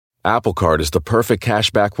Apple Card is the perfect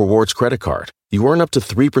cashback rewards credit card. You earn up to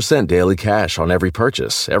 3% daily cash on every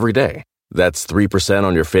purchase, every day. That's 3%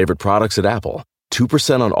 on your favorite products at Apple,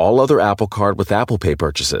 2% on all other Apple Card with Apple Pay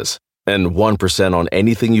purchases, and 1% on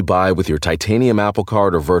anything you buy with your titanium Apple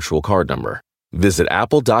Card or virtual card number. Visit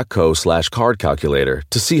apple.co/card calculator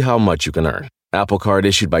to see how much you can earn. Apple Card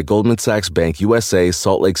issued by Goldman Sachs Bank USA,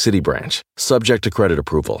 Salt Lake City branch. Subject to credit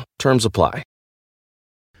approval. Terms apply.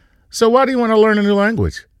 So why do you want to learn a new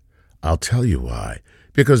language? I'll tell you why.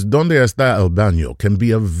 Because ¿Dónde está el baño can be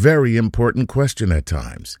a very important question at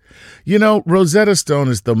times. You know, Rosetta Stone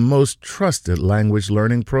is the most trusted language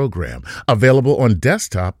learning program, available on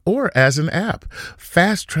desktop or as an app.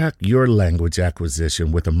 Fast-track your language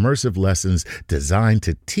acquisition with immersive lessons designed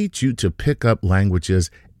to teach you to pick up languages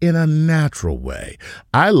in a natural way.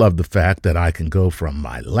 I love the fact that I can go from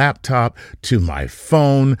my laptop to my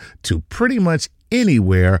phone to pretty much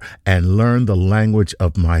anywhere and learn the language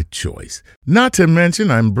of my choice. Not to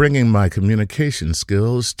mention, I'm bringing my communication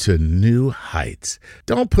skills to new heights.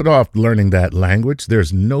 Don't put off learning that language.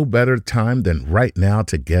 There's no better time than right now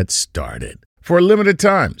to get started. For a limited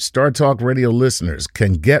time, Star Talk Radio listeners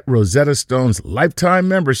can get Rosetta Stone's lifetime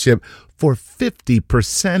membership for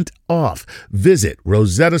 50% off. Visit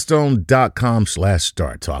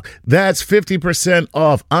rosettastone.com/StarTalk. That's 50%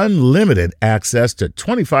 off unlimited access to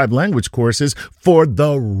 25 language courses for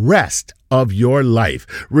the rest of your life.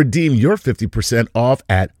 Redeem your 50% off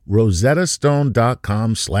at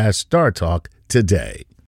rosettastone.com/StarTalk today.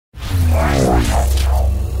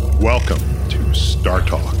 Welcome to Star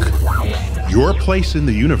Talk, your place in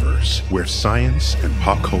the universe where science and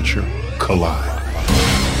pop culture collide.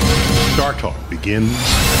 Star Talk begins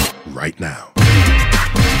right now.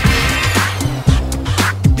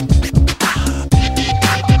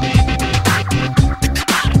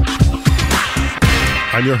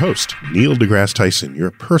 I'm your host, Neil deGrasse Tyson,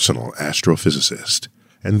 your personal astrophysicist,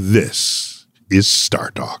 and this is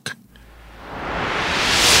Star Talk.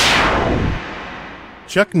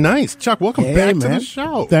 Chuck, nice. Chuck, welcome back to the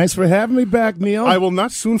show. Thanks for having me back, Neil. I will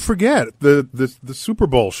not soon forget the Super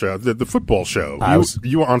Bowl show, the football show.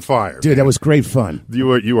 You were on fire, dude. Man. That was great fun. You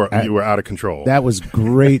were out of control. That was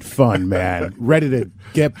great fun, man. Ready to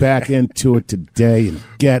get back into it today and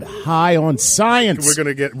get high on science. We're going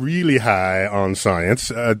to get really high on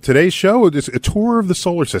science. Today's show is a tour of the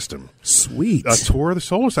solar system. Sweet. A tour of the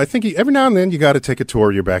solar system. I think every now and then you got to take a tour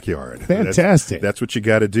of your backyard. Fantastic. That's what you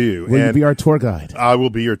got to do. Will you be our tour guide? I will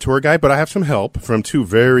be your tour guide, but I have some help from two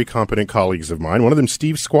very competent colleagues of mine. One of them,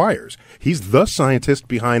 Steve Squires. He's the scientist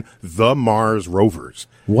behind the Mars rovers.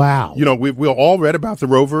 Wow. You know, we all read about the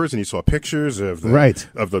rovers, and you saw pictures of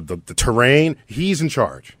the terrain. He's in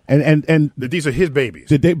charge. And these are his babies.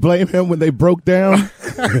 Did they blame him when they broke down?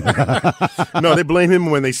 No, they blame him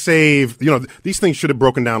when they saved. You know, these things should have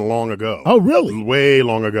broken down long ago. Oh, really? Way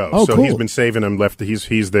long ago. Oh, so cool. He's been saving them.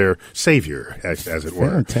 He's their savior, as it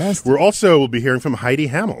were. Fantastic. We'll be hearing from Heidi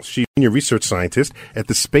Hamel. She's a research scientist at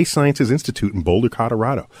the Space Sciences Institute in Boulder,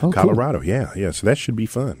 Colorado. Oh, Colorado, cool. Yeah. So that should be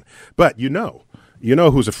fun. But you know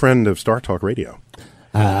who's a friend of Star Talk Radio?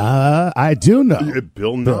 I do know.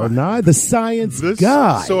 Bill Nye. Bill Nye, the science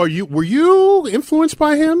guy. So were you influenced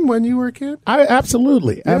by him when you were a kid?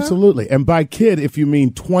 Absolutely. And by kid, if you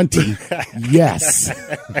mean 20, yes.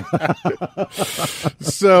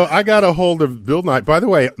 So I got a hold of Bill Nye. By the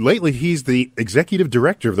way, lately he's the executive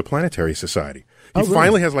director of the Planetary Society. He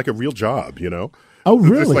finally has like a real job, you know. Oh,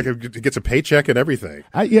 really? It's like gets a paycheck and everything.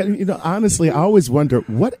 Honestly, I always wonder,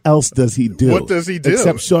 what else does he do? What does he do?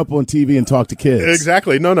 Except show up on TV and talk to kids.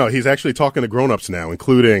 Exactly. No, he's actually talking to grown-ups now,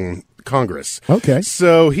 including Congress. Okay.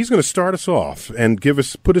 So he's going to start us off and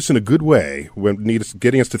put us in a good way when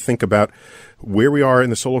getting us to think about where we are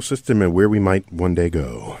in the solar system and where we might one day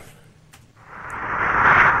go.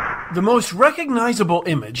 The most recognizable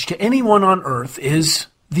image to anyone on Earth is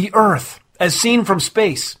the Earth, as seen from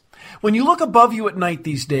space. When you look above you at night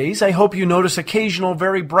these days, I hope you notice occasional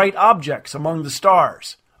very bright objects among the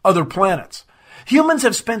stars, other planets. Humans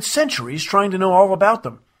have spent centuries trying to know all about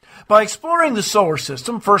them. By exploring the solar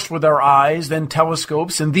system, first with our eyes, then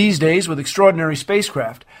telescopes, and these days with extraordinary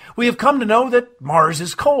spacecraft, we have come to know that Mars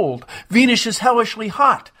is cold, Venus is hellishly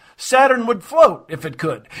hot, Saturn would float if it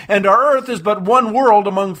could, and our Earth is but one world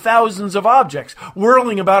among thousands of objects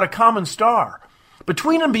whirling about a common star.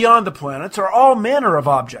 Between and beyond the planets are all manner of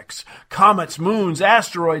objects: comets, moons,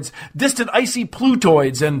 asteroids, distant icy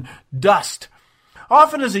plutoids, and dust.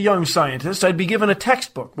 Often as a young scientist, I'd be given a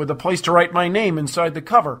textbook with a place to write my name inside the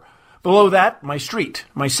cover. Below that, my street,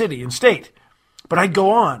 my city, and state. But I'd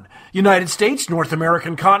go on. United States, North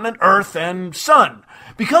American continent, Earth, and Sun.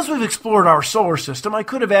 Because we've explored our solar system, I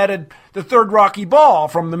could have added the third rocky ball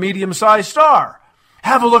from the medium-sized star.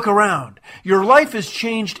 Have a look around. Your life is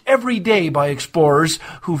changed every day by explorers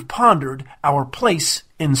who've pondered our place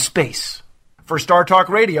in space. For Star Talk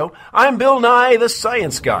Radio, I'm Bill Nye, the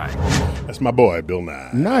Science Guy. That's my boy, Bill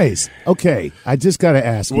Nye. Nice. Okay, I just got to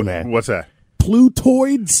ask you, man. What's that?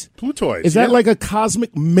 Plutoids? Plutoids. Is that like a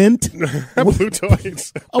cosmic mint?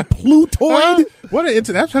 Plutoids. A plutoid?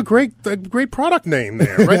 That's a great product name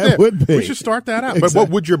there, right That there. would be. We should start that out. Exactly. But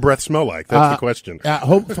what would your breath smell like? That's the question.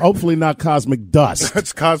 Hopefully not cosmic dust.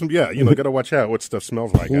 That's cosmic. Yeah, got to watch out what stuff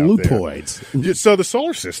smells like Plutoids. out there. So the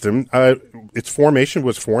solar system, its formation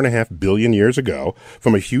was 4.5 billion years ago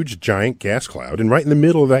from a huge giant gas cloud, and right in the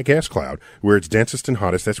middle of that gas cloud, where it's densest and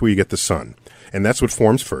hottest, that's where you get the sun. And that's what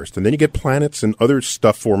forms first. And then you get planets and other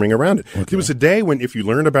stuff forming around it. Okay. There was a day when if you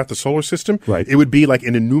learned about the solar system, it would be like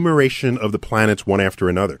an enumeration of the planets one after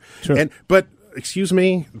another. Sure. But excuse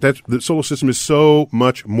me, that the solar system is so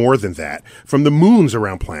much more than that. From the moons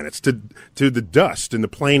around planets to the dust in the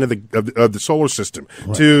plane of the solar system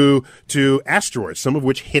to asteroids, some of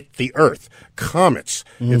which hit the Earth, comets.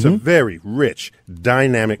 Mm-hmm. It's a very rich,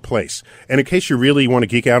 dynamic place. And in case you really want to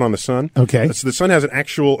geek out on the sun, so the sun has an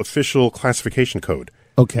actual official classification code.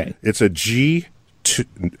 Okay, it's a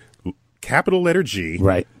capital letter G.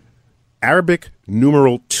 Right. Arabic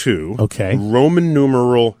numeral 2. Okay. Roman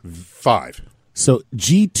numeral 5. So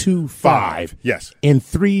G25, yes, in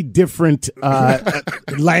 3 different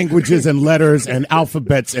languages and letters and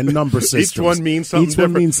alphabets and number systems. Each one means something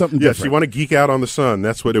different. One means something different. Yes, you want to geek out on the sun.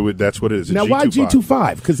 That's what it is. Now, why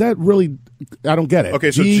G25? Because that really, I don't get it. Okay,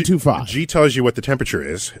 so G25. G tells you what the temperature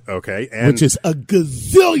is. Okay, and which is a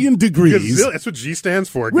gazillion degrees. That's what G stands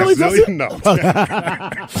for. Really? Gazillion? No.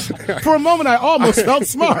 For a moment, I almost felt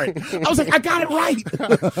smart. I was like, I got it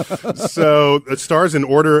right. So it stars in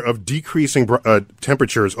order of decreasing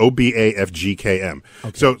temperatures, O, B, A, F, G, K, M.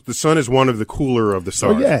 Okay. So the sun is one of the cooler of the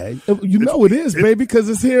stars. Oh, yeah. It is, baby, because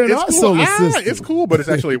it's here in our solar system. It's cool, but it's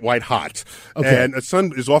actually white hot. Okay. And the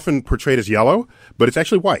sun is often portrayed as yellow, but it's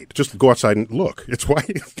actually white. Just go outside and look. It's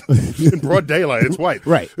white. In broad daylight, it's white.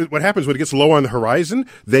 Right. What happens when it gets low on the horizon,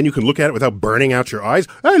 then you can look at it without burning out your eyes.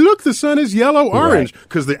 Hey, look, the sun is yellow-orange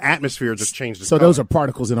because the atmosphere just changed its color. Those are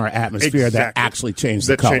particles in our atmosphere that actually change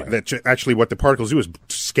the color. Actually, what the particles do is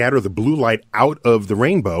scatter the blue light out of the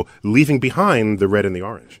rainbow, leaving behind the red and the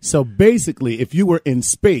orange. So basically, if you were in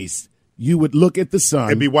space, you would look at the sun.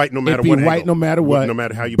 It'd be white no matter what. It'd be white no matter what. No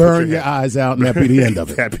matter how you burn your eyes out, and that'd be the end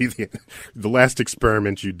of it. That'd be the last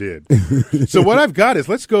experiment you did. So what I've got is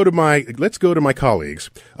let's go to my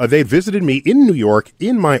colleagues. They visited me in New York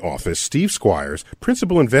in my office. Steve Squires,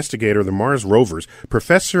 principal investigator of the Mars rovers,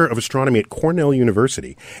 professor of astronomy at Cornell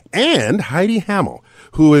University, and Heidi Hamel,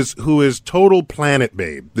 who is total planet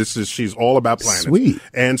babe. She's all about planets. Sweet.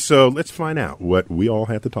 And so let's find out what we all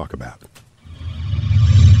had to talk about.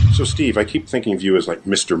 So, Steve, I keep thinking of you as like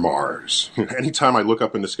Mr. Mars. Anytime I look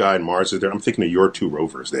up in the sky and Mars is there, I'm thinking of your 2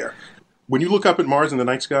 rovers there. When you look up at Mars in the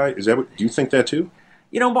night sky, do you think that too?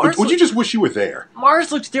 Mars. Would you just wish you were there?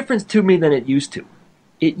 Mars looks different to me than it used to.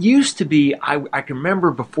 It used to be, I can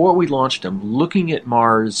remember before we launched them, looking at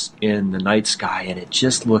Mars in the night sky, and it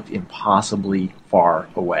just looked impossibly far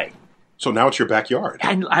away. So now it's your backyard.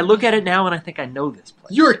 And I look at it now and I think I know this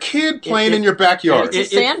place. You're a kid playing in your backyard.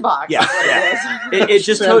 It's a sandbox. Yeah.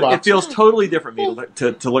 It feels totally different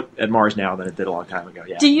to look at Mars now than it did a long time ago.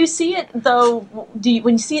 Yeah. Do you see it though?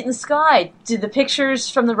 When you see it in the sky, do the pictures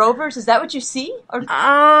from the rovers? Is that what you see? Or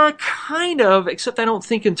Kind of. Except I don't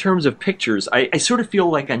think in terms of pictures. I sort of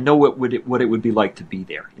feel like I know what it would be like to be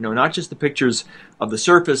there. Not just the pictures of the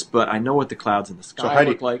surface, but I know what the clouds in the sky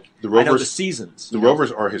look like. I know the seasons. The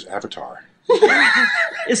rovers are his avatar.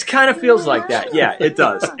 It kind of feels like that. Yeah, it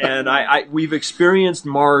does. And we've experienced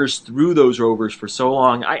Mars through those rovers for so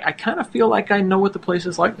long. I kind of feel like I know what the place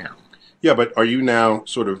is like now. Yeah, but are you now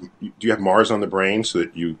do you have Mars on the brain so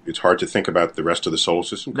that it's hard to think about the rest of the solar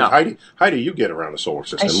system? No. Heidi, you get around the solar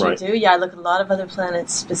system, right? I do. Yeah, I look at a lot of other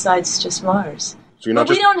planets besides just Mars. So you're not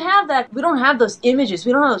we don't have that. We don't have those images.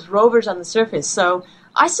 We don't have those rovers on the surface. So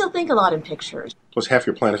I still think a lot in pictures. Plus, half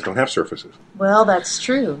your planets don't have surfaces. Well, that's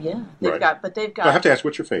true. Yeah, they've got. I have to ask,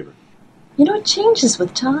 what's your favorite? It changes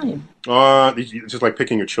with time. It's just like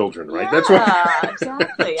picking your children, right? Yeah, that's what.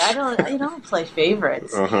 Exactly. I don't play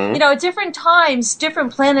favorites. Uh-huh. At different times,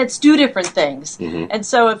 different planets do different things. Mm-hmm. And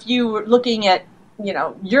so, if you were looking at,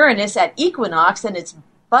 Uranus at equinox, and it's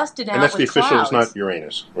busted out with clouds. And that's the official. It's not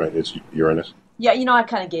Uranus, right? It's Uranus. Yeah, I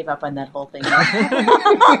kind of gave up on that whole thing. I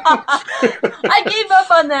gave up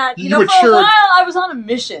on that. For a while, I was on a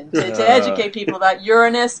mission to educate people about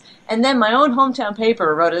Uranus. And then my own hometown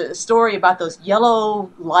paper wrote a story about those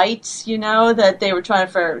yellow lights, that they were trying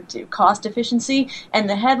to cost efficiency. And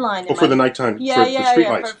the headline... for the nighttime, for street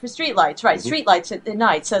lights. For street lights, right. Mm-hmm. Street lights at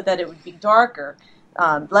night so that it would be darker.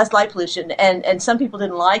 Less light pollution. And some people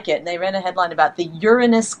didn't like it. And they ran a headline about the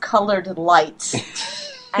Uranus-colored lights.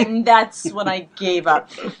 And that's when I gave up.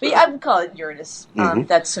 But I would call it Uranus.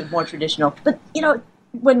 That's sort of more traditional. But,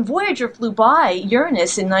 when Voyager flew by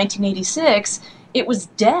Uranus in 1986, it was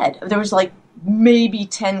dead. There was maybe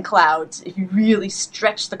 10 clouds if you really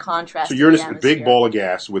stretch the contrast. So Uranus is a big ball of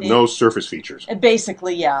gas with no surface features.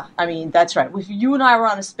 Basically, yeah. I mean, that's right. If you and I were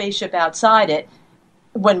on a spaceship outside it,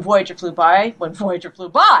 when Voyager flew by,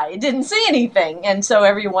 it didn't see anything. And so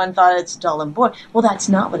everyone thought it's dull and boring. Well, that's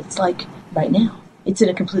not what it's like right now. It's in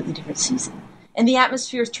a completely different season. And the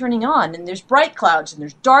atmosphere is turning on, and there's bright clouds, and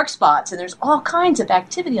there's dark spots, and there's all kinds of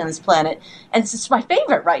activity on this planet. And it's my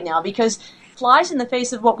favorite right now because it flies in the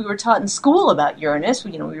face of what we were taught in school about Uranus.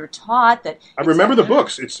 We were taught that... I remember the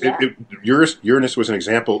books. Uranus was an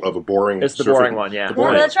example of a boring... It's the boring one, yeah.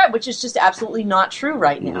 Yeah, that's right, which is just absolutely not true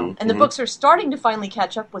right now. And the books are starting to finally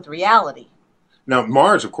catch up with reality. Now,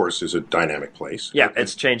 Mars, of course, is a dynamic place. Yeah,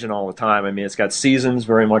 it's changing all the time. I mean, it's got seasons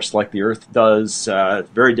very much like the Earth does,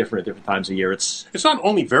 very different at different times of year. It's not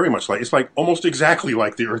only very much like, it's almost exactly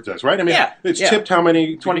like the Earth does, right? I mean, it's tipped how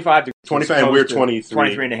many? 25 degrees. 25, and we're 23.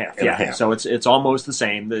 23 and a half, yeah. So it's almost the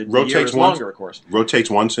same. The year is longer, of course. Rotates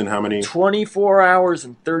once in how many? 24 hours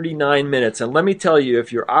and 39 minutes. And let me tell you,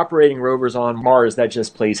 if you're operating rovers on Mars, that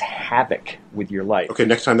just plays havoc with your life. Okay,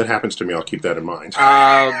 next time that happens to me, I'll keep that in mind.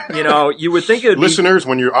 You would think it would Listeners,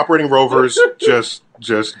 when you're operating rovers, just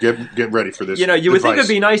get ready for this. You would think it'd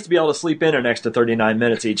be nice to be able to sleep in an extra 39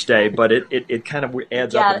 minutes each day, but it kind of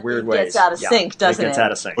adds up in weird ways. It gets out of sync, doesn't it? It gets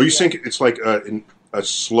out of sync. Oh, you sync, it's like a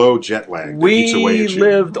slow jet lag that eats away at you. We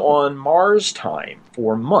lived on Mars time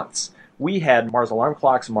for months. We had Mars alarm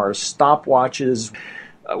clocks, Mars stopwatches.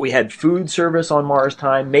 We had food service on Mars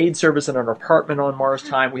time, maid service in an apartment on Mars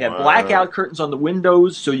time. We had blackout curtains on the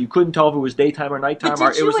windows so you couldn't tell if it was daytime or nighttime.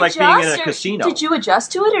 It was like being in a casino. Did you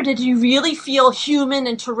adjust to it, or did you really feel human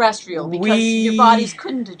and terrestrial because your bodies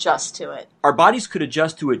couldn't adjust to it? Our bodies could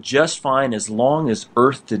adjust to it just fine as long as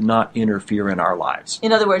Earth did not interfere in our lives.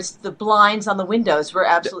 In other words, the blinds on the windows were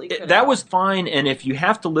absolutely critical. That was fine, and if you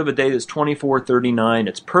have to live a day that's 24-39,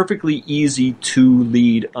 it's perfectly easy to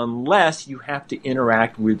lead unless you have to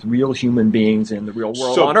interact with real human beings in the real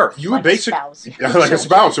world on Earth. You were like a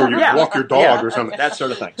spouse, or you walk your dog or something. That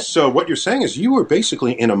sort of thing. So what you're saying is you were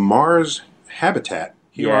basically in a Mars habitat.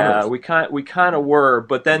 Yeah, we kind of were,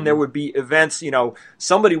 but then there would be events,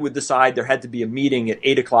 somebody would decide there had to be a meeting at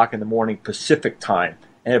 8 o'clock in the morning Pacific time.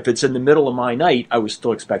 And if it's in the middle of my night, I was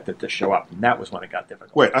still expected to show up. And that was when it got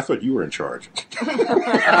difficult. Wait, I thought you were in charge.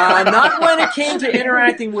 Not when it came to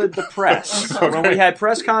interacting with the press. Okay. When we had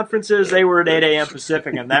press conferences, they were at 8 a.m.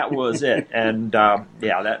 Pacific, and that was it. And,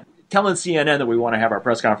 telling CNN that we want to have our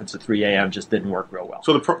press conference at 3 a.m. just didn't work real well.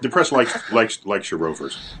 So the press likes your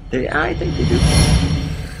rovers. I think they do.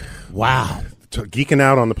 Wow. Geeking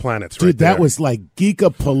out on the planets, dude, that was like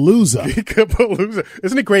Geekapalooza. Geekapalooza.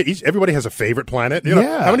 Isn't it great? Everybody has a favorite planet.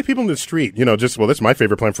 Yeah. How many people in the street, this is my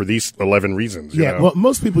favorite planet for these 11 reasons. Yeah, well,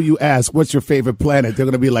 most people you ask, what's your favorite planet? They're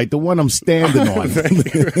going to be like, the one I'm standing on.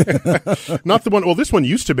 Not the one, well, this one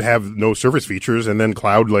used to have no surface features and then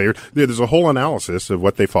cloud layer. There's a whole analysis of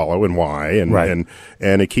what they follow and why, and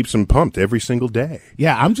it keeps them pumped every single day.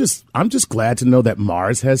 Yeah, I'm just glad to know that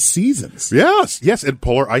Mars has seasons. Yes, and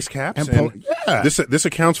polar ice caps. This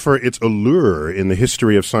accounts for its allure in the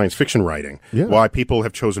history of science fiction writing. Yeah. Why people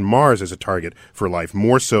have chosen Mars as a target for life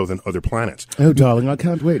more so than other planets. Oh, darling, I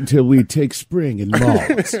can't wait until we take spring in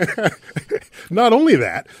Mars. Not only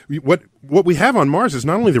that, what we have on Mars is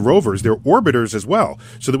not only the rovers, they're orbiters as well,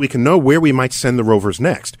 so that we can know where we might send the rovers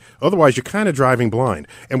next. Otherwise, you're kind of driving blind.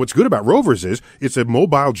 And what's good about rovers is it's a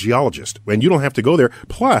mobile geologist, and you don't have to go there.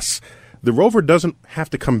 Plus, the rover doesn't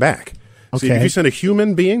have to come back. Okay. See, if you send a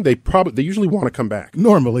human being, they usually want to come back.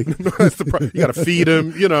 Normally. That's you got to feed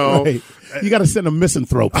them, Right. You got to send a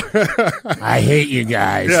misanthrope. I hate you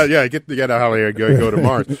guys. Yeah, get out how they go to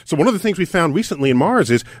Mars. So one of the things we found recently in Mars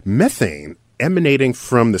is methane emanating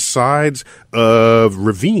from the sides of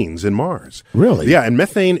ravines in Mars. Really? Yeah, and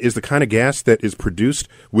methane is the kind of gas that is produced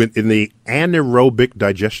in the anaerobic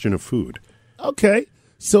digestion of food. Okay.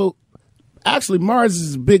 So Actually, Mars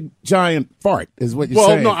is a big, giant fart, is what you're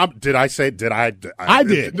saying. Well, no, did I say, I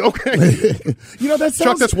did. Okay. That sounds...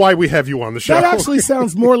 Chuck, that's why we have you on the show. That actually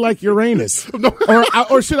sounds more like Uranus.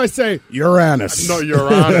 Or should I say Uranus? No,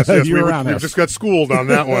 Uranus. Yes, Uranus. we just got schooled on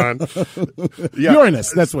that one. Yeah.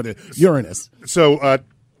 Uranus, that's what it is. Uranus. So,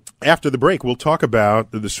 after the break, we'll talk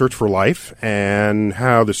about the search for life and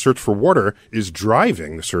how the search for water is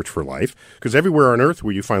driving the search for life. Because everywhere on Earth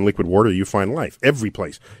where you find liquid water, you find life. Every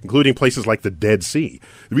place, including places like the Dead Sea.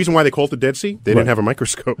 The reason why they call it the Dead Sea, they didn't have a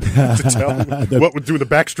microscope to tell what would do the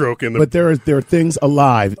backstroke. But there are things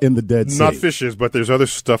alive in the Dead Sea. Not fishes, but there's other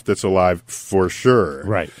stuff that's alive for sure.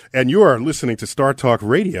 Right. And you are listening to Star Talk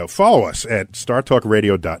Radio. Follow us at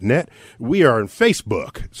startalkradio.net. We are on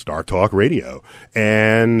Facebook, Star Talk Radio.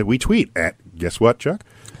 And we tweet at, guess what, Chuck?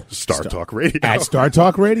 Star Talk Radio. At Star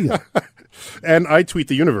Talk Radio. And I tweet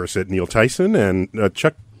the universe at Neil Tyson. And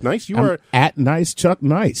Chuck Nice, you are at Nice Chuck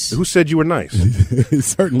Nice. Who said you were nice? It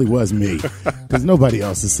certainly was me, because nobody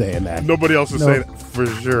else is saying that. Nobody else is saying that for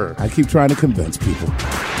sure. I keep trying to convince people.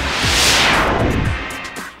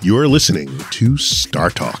 You're listening to Star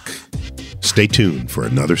Talk. Stay tuned for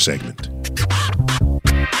another segment.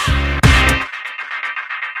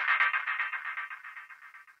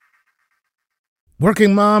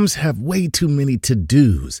 Working moms have way too many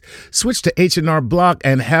to-dos. Switch to H&R Block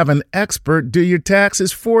and have an expert do your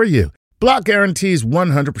taxes for you. Block guarantees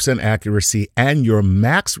 100% accuracy and your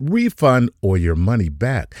max refund or your money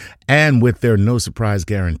back. And with their no surprise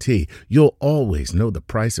guarantee, you'll always know the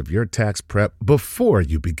price of your tax prep before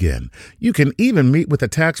you begin. You can even meet with a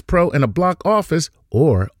tax pro in a Block office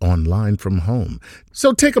or online from home.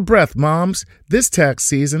 So take a breath, moms. This tax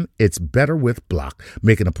season, it's better with Block.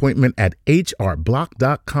 Make an appointment at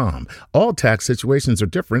hrblock.com. All tax situations are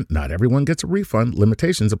different. Not everyone gets a refund.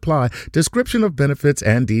 Limitations apply. Description of benefits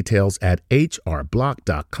and details at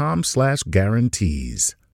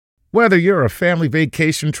hrblock.com/guarantees. Whether you're a family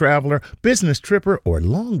vacation traveler, business tripper, or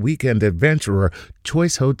long weekend adventurer,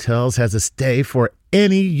 Choice Hotels has a stay for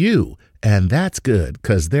any you. And that's good,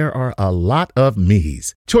 because there are a lot of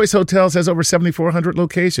me's. Choice Hotels has over 7,400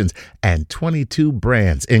 locations and 22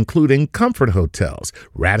 brands, including Comfort Hotels,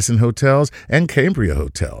 Radisson Hotels, and Cambria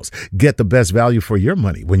Hotels. Get the best value for your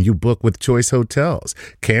money when you book with Choice Hotels.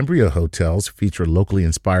 Cambria Hotels feature locally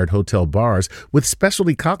inspired hotel bars with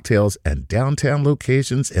specialty cocktails and downtown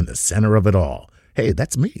locations in the center of it all. Hey,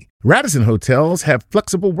 that's me. Radisson Hotels have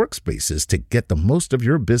flexible workspaces to get the most of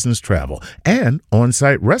your business travel and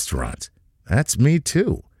on-site restaurants. That's me,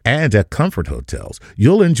 too. And at Comfort Hotels,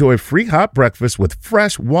 you'll enjoy free hot breakfast with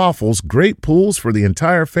fresh waffles, great pools for the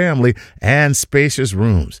entire family, and spacious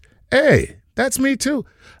rooms. Hey, that's me, too.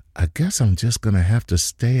 I guess I'm just going to have to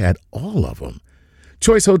stay at all of them.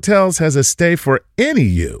 Choice Hotels has a stay for any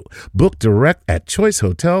you. Book direct at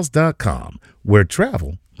choicehotels.com, where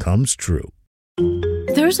travel comes true.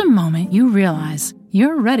 There's a moment you realize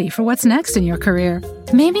you're ready for what's next in your career.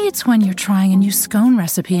 Maybe it's when you're trying a new scone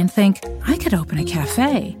recipe and think, I could open a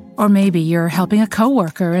cafe. Or maybe you're helping a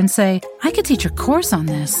coworker and say, I could teach a course on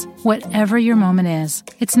this. Whatever your moment is,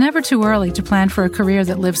 it's never too early to plan for a career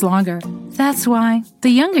that lives longer. That's why, the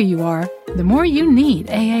younger you are, the more you need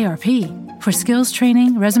AARP. For skills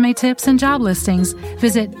training, resume tips, and job listings,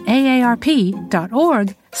 visit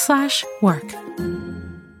aarp.org/work.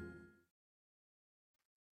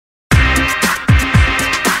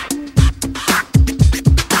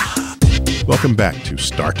 Welcome back to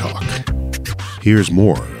Star Talk. Here's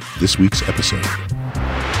more of this week's episode.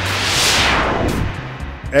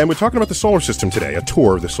 And we're talking about the solar system today, a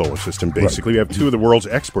tour of the solar system, basically. Right. We have two of the world's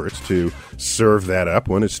experts to serve that up.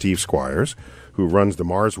 One is Steve Squires, who runs the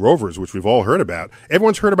Mars rovers, which we've all heard about.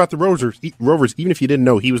 Everyone's heard about the rovers, even if you didn't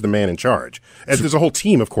know he was the man in charge. As there's a whole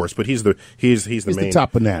team, of course, but he's the main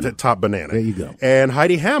top banana. The top banana. There you go. And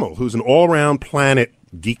Heidi Hamill, who's an all-around planet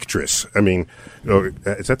geektress. I mean,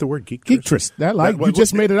 is that the word, geektress? Geektress. You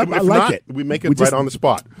just made it up. I like it. We make it right on the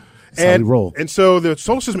spot. And so the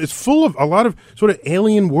solar system is full of a lot of sort of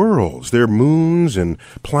alien worlds. There are moons and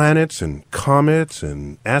planets and comets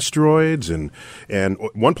and asteroids, and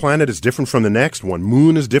one planet is different from the next. One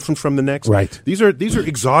moon is different from the next. Right. These are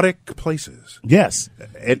exotic places. Yes.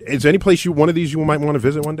 Is there any place one of these you might want to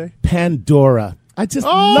visit one day? Pandora. I just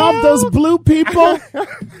love those blue people.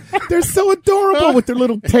 They're so adorable with their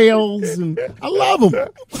little tails, and I love them.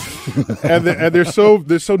 and they're so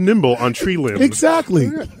nimble on tree limbs.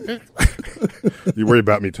 Exactly. You worry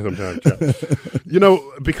about me sometimes.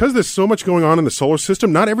 Because there's so much going on in the solar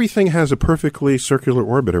system, not everything has a perfectly circular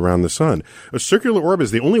orbit around the sun. A circular orbit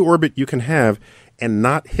is the only orbit you can have and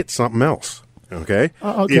not hit something else. Okay?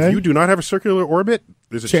 Okay. If you do not have a circular orbit,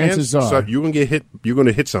 there's a chances chance are you're going to get hit. You're going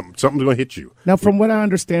to hit something. Something's going to hit you. Now, from what I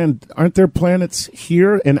understand, aren't there planets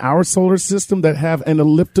here in our solar system that have an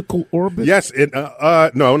elliptical orbit? Yes.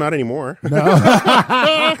 No, not anymore. No.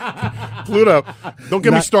 Pluto. Don't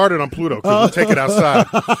get me started on Pluto because we'll take it outside.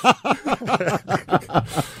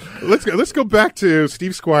 Let's go back to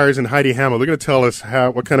Steve Squires and Heidi Hamill. They're going to tell us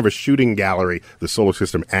what kind of a shooting gallery the solar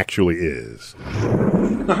system actually is.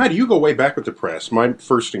 Now, Heidi, you go way back with the press. My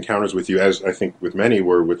first encounters with you, as I think with many,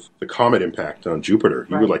 were with the comet impact on Jupiter.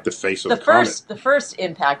 You were like the face of the comet. The first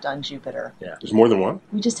impact on Jupiter. Yeah. There's more than one?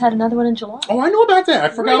 We just had another one in July. Oh, I know about that. I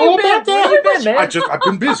forgot all about that. Where you been, man? I've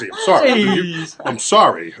been busy. I'm sorry. I'm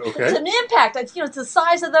sorry, okay? It's an impact. It's the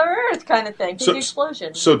size of the Earth kind of thing. Big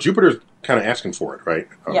explosion. So Jupiter's kind of asking for it, right?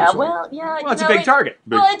 Yeah, well, it's a big target.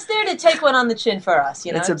 Well, it's there to take one on the chin for us,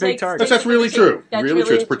 It's a big target. That's really true. Really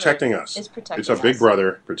true. It's protecting us. It's protecting us. It's a big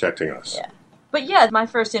brother protecting us. Yeah. But my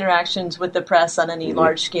first interactions with the press on any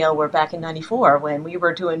large scale were back in '94 when we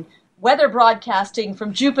were doing weather broadcasting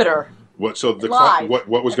from Jupiter. What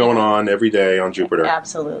was going on every day on Jupiter?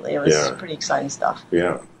 Absolutely. It was pretty exciting stuff.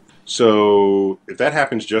 Yeah. So if that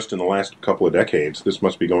happens just in the last couple of decades, this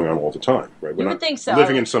must be going on all the time, right? You would think so.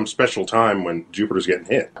 Living in some special time when Jupiter's getting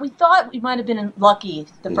hit. We thought we might have been lucky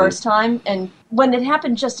the first time, and when it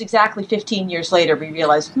happened just exactly 15 years later, we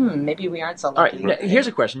realized, maybe we aren't so lucky. All right, here's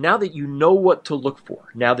a question. Now that you know what to look for,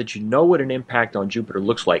 now that you know what an impact on Jupiter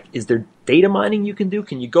looks like, is there data mining you can do?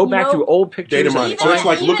 Can you go back through old pictures? Data mining. So it's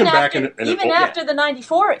like looking back after the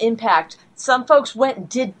 '94 impact, some folks went and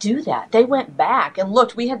did do that. They went back and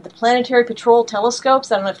looked. We had the Planetary Patrol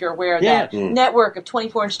telescopes. I don't know if you're aware of that network of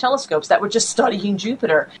 24-inch telescopes that were just studying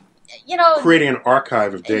Jupiter. Creating an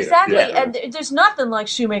archive of data. Exactly, and there's nothing like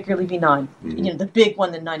Shoemaker Levy 9. The big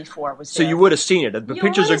one in '94 was there. So you would have seen it. The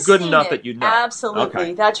pictures are good enough that you'd know.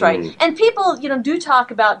 Absolutely, that's right. And people, do talk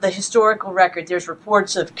about the historical record. There's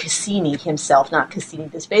reports of Cassini himself, not Cassini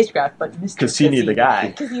the spacecraft, but Mr. Cassini the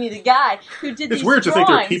guy. Cassini the guy who did these It's weird to think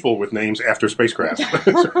there are people with names after spacecraft.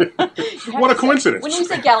 What a coincidence. When you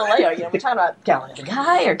say Galileo, we're talking about Galileo the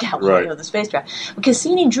guy or Galileo the spacecraft. Well,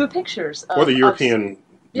 Cassini drew pictures of... Or the European...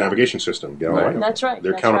 navigation system, Galileo. Right. That's right.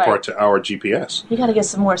 Their counterpart to our GPS. You got to get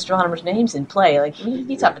some more astronomers' names in play. Like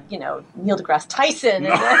he's having, Neil deGrasse Tyson.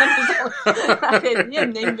 No.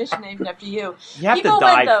 Mission named after you. You have people to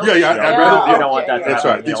die. You don't want that. That's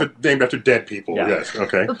right. These are named after dead people. Yeah. Yes.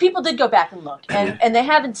 Okay. But people did go back and look, and they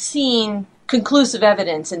haven't seen conclusive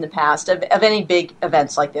evidence in the past of any big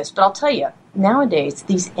events like this. But I'll tell you, nowadays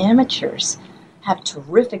these amateurs have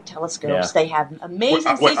terrific telescopes. They have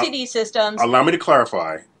amazing CCD systems. Allow me to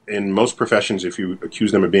clarify. In most professions, if you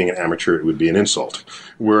accuse them of being an amateur, it would be an insult.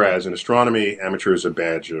 Whereas in astronomy, amateur is a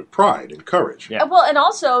badge of pride and courage. Yeah. Well, and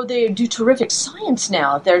also they do terrific science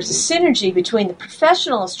now. There's a synergy between the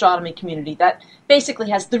professional astronomy community that basically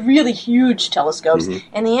has the really huge telescopes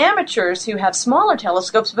and the amateurs who have smaller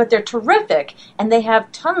telescopes, but they're terrific and they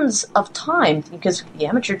have tons of time because the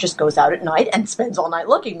amateur just goes out at night and spends all night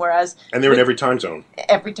looking, whereas... And they're in every time zone.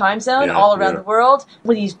 Every time zone, all around the world.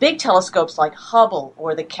 With these big telescopes like Hubble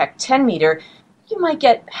or the Keck 10 meter, you might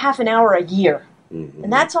get half an hour a year.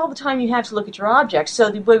 And that's all the time you have to look at your objects.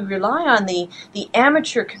 So we rely on the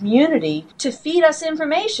amateur community to feed us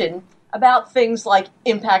information about things like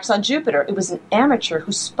impacts on Jupiter. It was an amateur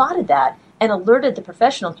who spotted that and alerted the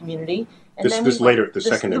professional community. And the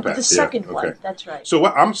second impact. The second one, that's right. So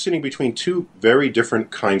I'm sitting between two very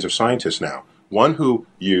different kinds of scientists now. One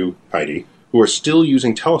you, Heidi, who are still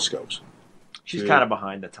using telescopes. She's kind of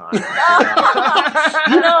behind the time.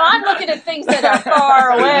 I'm looking at things that are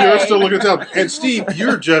far away. You're still looking at telescopes. And Steve,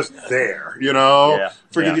 you're just there, You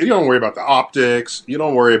don't worry about the optics. You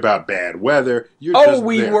don't worry about bad weather.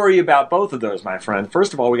 We worry about both of those, my friend.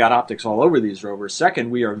 First of all, we got optics all over these rovers.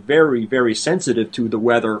 Second, we are very, very sensitive to the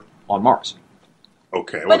weather on Mars.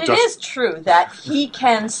 Okay, but it is true that he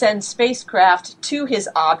can send spacecraft to his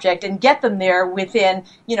object and get them there within,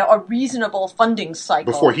 a reasonable funding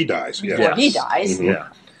cycle. Before he dies. Before he dies.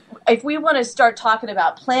 If we want to start talking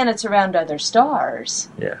about planets around other stars,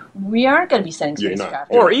 we aren't going to be sending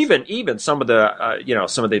spacecraft. Or even some of the,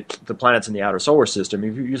 some of the planets in the outer solar system.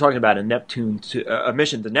 If you're talking about a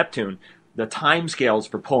mission to Neptune, the timescales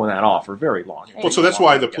for pulling that off are very long. Well, so that's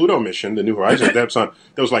why the Pluto mission, the New Horizons, that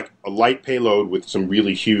was like a light payload with some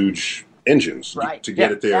really huge engines to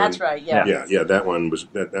get it there. That's right. Yeah. Yeah. That one was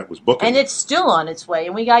that was booking, and it's still on its way,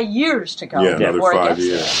 and we got years to go. Yeah, another 5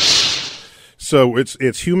 years. So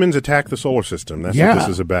it's humans attack the solar system. That's what this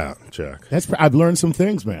is about, Chuck. I've learned some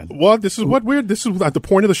things, man. Well, this is at the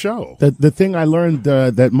point of the show. The thing I learned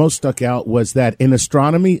that most stuck out was that in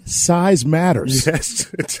astronomy, size matters.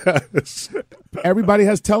 Yes, it does. Everybody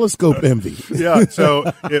has telescope envy. Yeah, so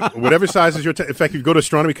whatever size is your in fact, if you go to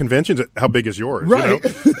astronomy conventions, how big is yours? Right.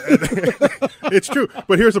 It's true.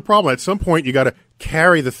 But here's the problem. At some point, you got to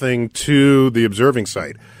carry the thing to the observing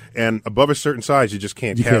site. And above a certain size, you just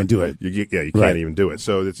can't. You can't do it. You can't even do it.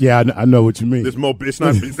 So it's I know what you mean. It's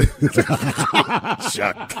not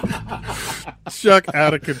Chuck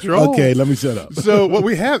out of control. Okay, let me shut up. So what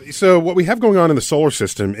we have going on in the solar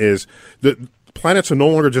system is that planets are no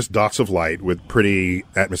longer just dots of light with pretty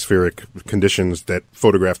atmospheric conditions that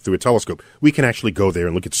photograph through a telescope. We can actually go there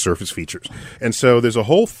and look at surface features. And so there's a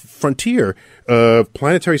whole frontier of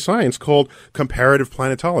planetary science called comparative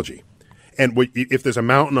planetology. And if there's a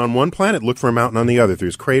mountain on one planet, look for a mountain on the other.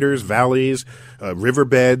 There's craters, valleys,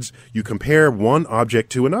 riverbeds. You compare one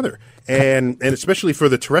object to another. And especially for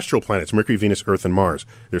the terrestrial planets, Mercury, Venus, Earth, and Mars.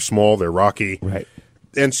 They're small, they're rocky. Right.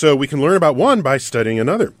 And so we can learn about one by studying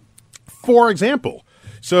another. For example,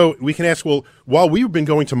 so we can ask, well, while we've been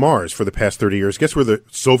going to Mars for the past 30 years, guess where the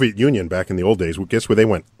Soviet Union back in the old days, guess where they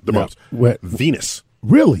went the most? Venus.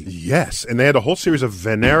 Really? Yes. And they had a whole series of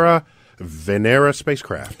Venera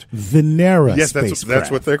spacecraft. Yes,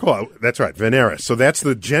 that's what they're called. That's right, Venera. So that's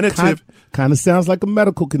the genitive. Kind of sounds like a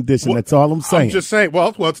medical condition. Well, that's all I'm saying. I'm just saying.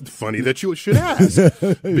 Well, it's funny that you should ask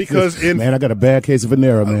because man, I got a bad case of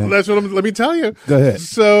Venera, man. Let me tell you. Go ahead.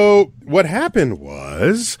 So what happened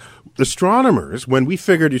was astronomers, when we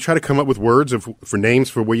figured you try to come up with words for names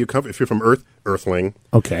for where you come. If you're from Earth, Earthling.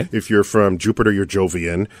 Okay. If you're from Jupiter, you're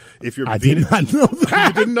Jovian. If you're I did not know that.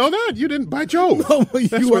 You didn't know that? You didn't. By Jove. No,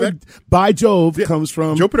 by Jove comes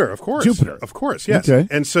from Jupiter, of course. Jupiter, of course. Yes. Okay.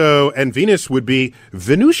 And Venus would be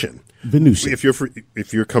Venusian. If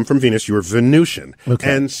you come from Venus, you're Venusian.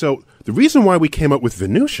 Okay. And so the reason why we came up with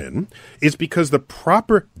Venusian is because the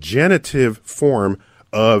proper genitive form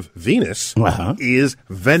of Venus is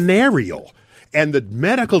venereal. And the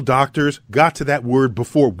medical doctors got to that word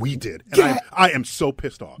before we did. And I am so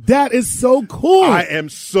pissed off. That is so cool. I am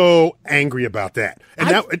so angry about that. And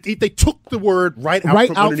now they took the word right out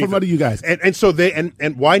from under you guys. And so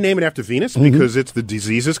and why name it after Venus? Mm-hmm. Because it's the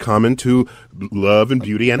diseases common to love and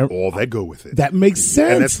beauty and all that go with it. That makes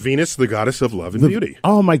sense. And that's Venus, the goddess of love and beauty.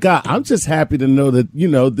 Oh my God. I'm just happy to know that,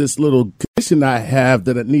 this little condition I have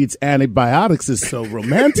that it needs antibiotics is so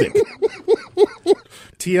romantic.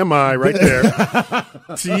 TMI right there.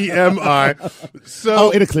 TMI.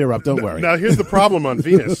 So, it'll clear up. Don't worry. Now, here's the problem on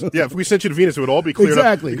Venus. Yeah, if we sent you to Venus, it would all be cleared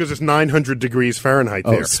up because it's 900 degrees Fahrenheit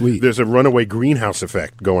there. Oh, sweet. There's a runaway greenhouse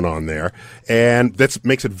effect going on there, and that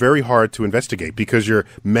makes it very hard to investigate because your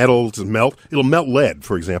metals melt. It'll melt lead,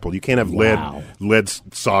 for example. You can't have lead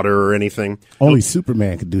solder or anything. Only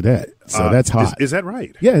Superman could do that. So that's hot. Is that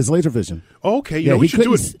right? Yeah, his laser vision. Okay, you know, we should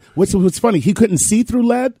do it. What's funny, he couldn't see through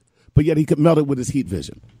lead, but yet he could melt it with his heat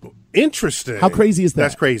vision. Interesting. How crazy is that?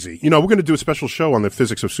 That's crazy. You know, we're going to do a special show on the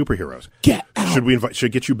physics of superheroes. Get out. Should I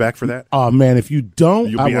get you back for that? Oh, man, if you don't,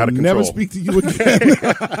 you'll be I will never speak to you again.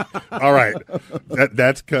 All right.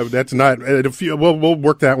 That's not, we'll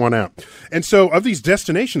work that one out. And so of these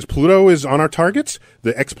destinations, Pluto is on our targets,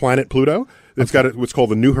 the exoplanet Pluto. It's got what's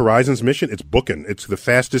called the New Horizons mission. It's booking. It's the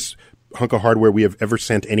fastest hunk of hardware we have ever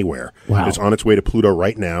sent anywhere. Wow. It's on its way to Pluto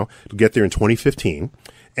right now. It'll get there in 2015.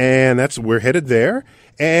 And we're headed there.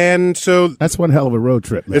 And so that's one hell of a road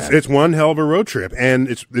trip, man. It's one hell of a road trip, and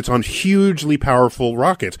it's on hugely powerful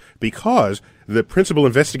rockets because the principal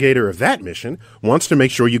investigator of that mission wants to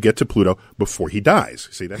make sure you get to Pluto before he dies.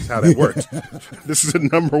 See, that's how that works. This is a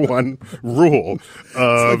number one rule. It's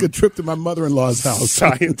like a trip to my mother-in-law's house.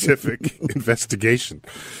 Scientific investigation.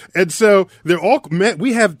 And so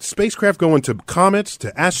we have spacecraft going to comets,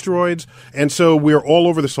 to asteroids, and so we're all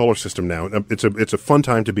over the solar system now. It's a fun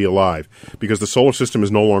time to be alive because the solar system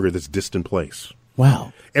is no longer this distant place.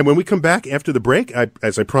 Wow. And when we come back after the break,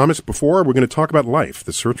 as I promised before, we're going to talk about life,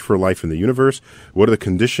 the search for life in the universe. What are the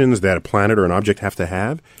conditions that a planet or an object have to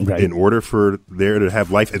have in order for there to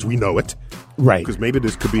have life as we know it? Right. Because maybe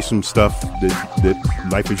there could be some stuff that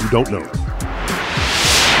life as you don't know.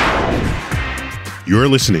 You're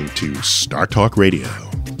listening to Star Talk Radio.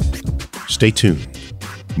 Stay tuned.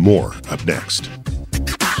 More up next.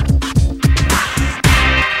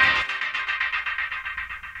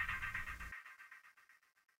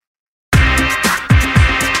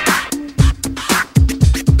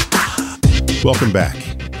 Welcome back.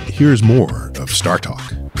 Here's more of Star Talk.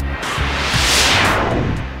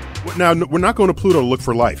 Now, we're not going to Pluto to look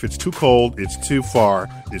for life. It's too cold. It's too far.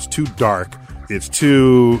 It's too dark. It's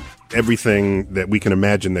too everything that we can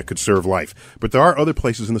imagine that could serve life. But there are other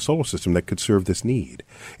places in the solar system that could serve this need.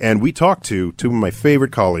 And we talked to two of my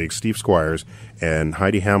favorite colleagues, Steve Squires and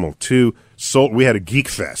Heidi Hamill. We had a geek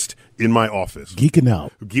fest in my office. Geeking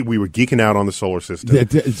out. We were geeking out on the solar system.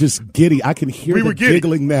 Just giddy. I can hear the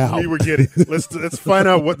giggling now. We were giddy. Let's find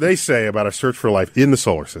out what they say about a search for life in the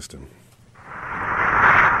solar system.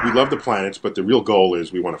 We love the planets, but the real goal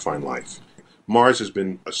is we want to find life. Mars has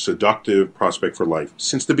been a seductive prospect for life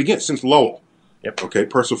since the beginning, since Lowell. Yep. Okay,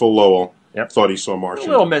 Percival Lowell thought he saw Martians. A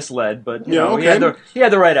little misled, but he had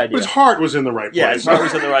the right idea. His heart was in the right place. Yeah, his heart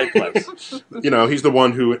was in the right place. He's the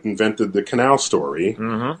one who invented the canal story.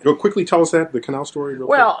 Mm-hmm. You'll quickly tell us the canal story real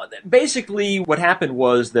quick? Basically what happened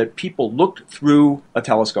was that people looked through a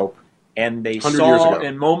telescope and they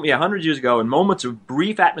 100 years ago, in moments of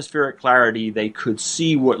brief atmospheric clarity, they could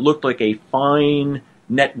see what looked like a fine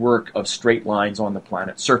network of straight lines on the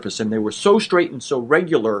planet's surface. And they were so straight and so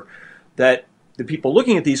regular that the people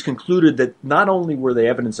looking at these concluded that not only were they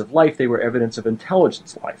evidence of life, they were evidence of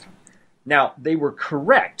intelligence life. Now, they were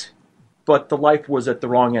correct, but the life was at the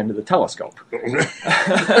wrong end of the telescope.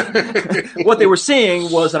 What they were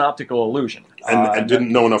seeing was an optical illusion. And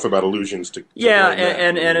didn't know enough about illusions to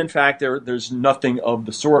and in fact, there's nothing of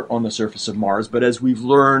the sort on the surface of Mars, but as we've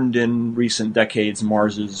learned in recent decades,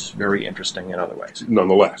 Mars is very interesting in other ways.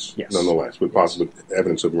 Nonetheless, yes. With possible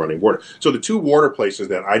evidence of running water. So the two water places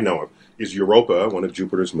that I know of is Europa, one of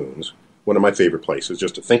Jupiter's moons, one of my favorite places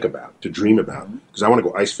just to think about, to dream about, because I want to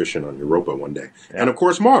go ice fishing on Europa one day. Yeah. And of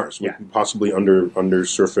course Mars, possibly under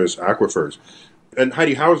surface aquifers. And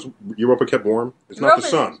Heidi, how is Europa kept warm? It's not the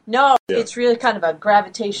sun. No, it's really kind of a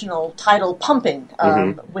gravitational tidal pumping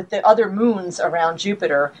with the other moons around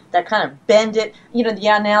Jupiter that kind of bend it. The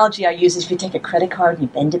analogy I use is if you take a credit card and you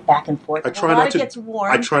bend it back and forth, it gets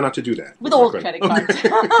warm. I try not to do that. With old credit cards.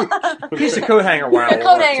 Piece of coat hanger wire. A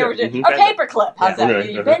coat hanger. Or paper clip. How's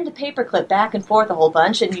that? You bend a paper clip back and forth a whole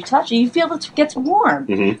bunch and you touch it, you feel it gets warm.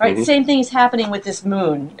 Right? Same thing is happening with this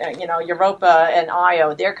moon. Europa and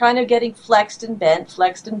Io, they're kind of getting flexed and bent,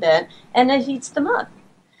 and it heats them up.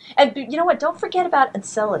 And you know what? Don't forget about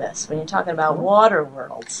Enceladus when you're talking about water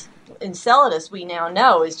worlds. Enceladus, we now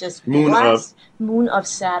know, is just moon of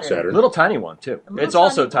Saturn. Little tiny one, too. It's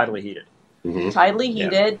also tidally heated. Tidally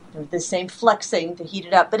heated, the same flexing to heat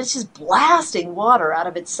it up, but it's just blasting water out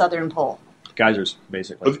of its southern pole. Geysers,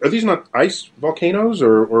 basically. Are these not ice volcanoes,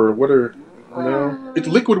 or what are... No, it's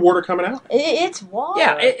liquid water coming out. It's water.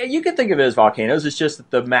 Yeah, you can think of it as volcanoes. It's just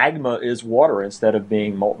that the magma is water instead of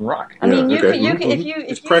being molten rock. I mean,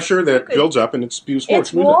 it's pressure that builds up and it spews forth.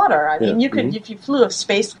 It's water. I mean, you could if you flew a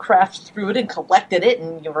spacecraft through it and collected it,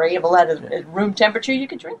 and you were able at room temperature, you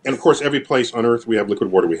could drink it. And of course, every place on Earth we have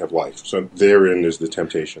liquid water, we have life. So therein is the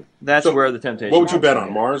temptation. That's where the temptation. What would you bet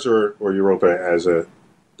on, Mars or Europa as the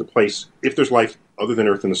place, if there's life other than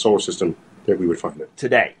Earth in the solar system, that we would find it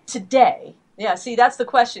today? Yeah, see, that's the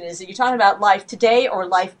question. Is that you're talking about life today or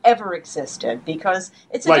life ever existed? Because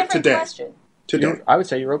it's a different question. Today. I would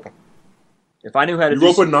say Europa. If I knew how to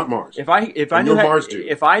Europa, not Mars. If I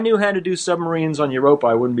knew how to do submarines on Europa,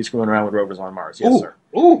 I wouldn't be screwing around with rovers on Mars. Yes, sir.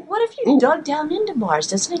 What if you dug down into Mars?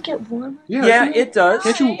 Doesn't it get warmer? Yeah, it does.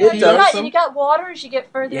 It does. And you got water as you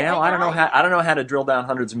get further. Yeah, well, I don't know how to drill down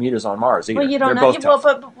hundreds of meters on Mars either. Well, you don't know. If you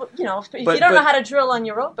don't know how to drill on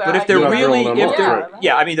Europa, but if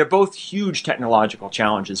they're they're both huge technological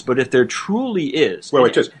challenges. But if there truly is,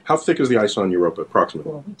 wait, how thick is the ice on Europa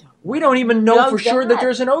approximately? Well, we don't even know for sure that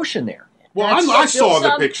there's an ocean there. Well, I saw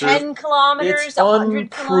the pictures. 10 kilometers, it's 100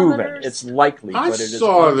 unproven. kilometers. It's likely, but it is I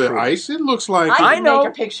saw unproven. the ice. It looks like... I can make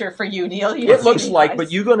a picture for you, Neil. It looks like, but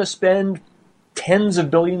you're going to spend tens of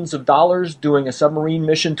billions of dollars doing a submarine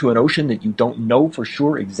mission to an ocean that you don't know for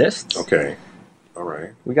sure exists? Okay. All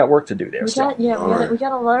right. We got work to do there. We got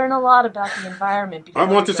to learn a lot about the envirment. I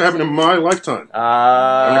want this to happen in my lifetime. And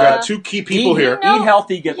I got two key people here. Eat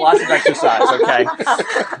healthy, get lots of exercise, okay?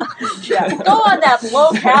 Go on that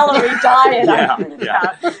low-calorie diet I printed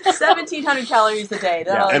out. 1,700 calories a day.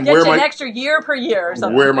 That'll get you an extra year per year or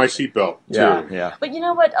something. Wear my seatbelt, too. Yeah. But you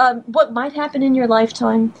know what? What might happen in your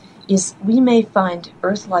lifetime is we may find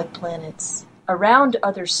Earth-like planets around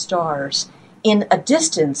other stars in a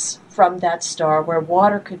distance from that star where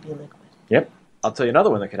water could be liquid. Yep. I'll tell you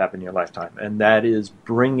another one that could happen in your lifetime, and that is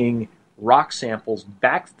bringing rock samples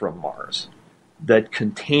back from Mars that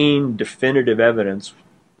contain definitive evidence,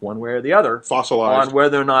 one way or the other, fossilized, on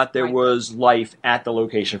whether or not there was life at the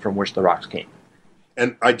location from which the rocks came.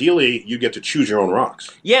 And ideally, you get to choose your own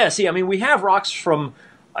rocks. Yeah, see, I mean, we have rocks from,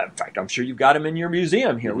 in fact, I'm sure you've got them in your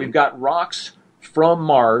museum here. Mm-hmm. We've got rocks from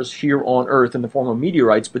Mars here on Earth in the form of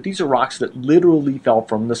meteorites, but these are rocks that literally fell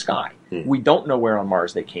from the sky. We don't know where on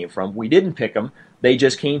Mars they came from. We didn't pick them. They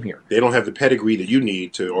just came here. They don't have the pedigree that you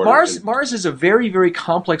need to order. Mars is a very, very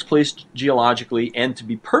complex place geologically, and to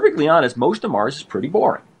be perfectly honest, most of Mars is pretty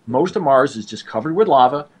boring. Most of Mars is just covered with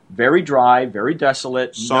lava, very dry, very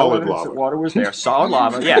desolate. Solid no evidence lava. that water was there. Solid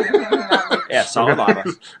lava, yeah, solid lava,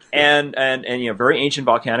 and very ancient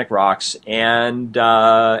volcanic rocks, and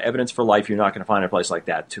evidence for life you're not going to find in a place like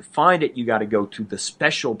that. To find it, you got to go to the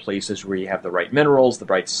special places where you have the right minerals, the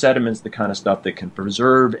right sediments, the kind of stuff that can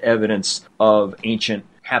preserve evidence of ancient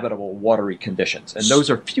habitable watery conditions, and those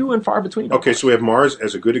are few and far between. Okay, so we have Mars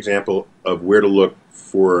as a good example of where to look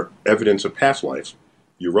for evidence of past lives.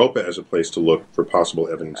 Europa as a place to look for possible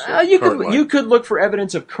evidence of current life. You could look for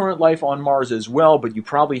evidence of current life on Mars as well, but you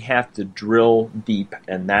probably have to drill deep,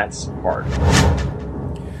 and that's hard.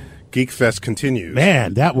 GeekFest continues.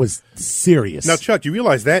 Man, that was serious. Now, Chuck, you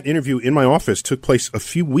realize that interview in my office took place a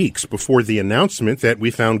few weeks before the announcement that we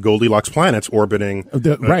found Goldilocks planets orbiting,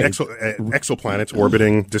 exoplanets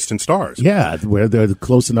orbiting distant stars. Yeah, where they're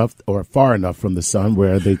close enough or far enough from the sun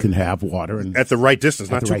where they can have water. And at the right distance,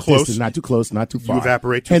 not too close. Distance, not too close, not too far. You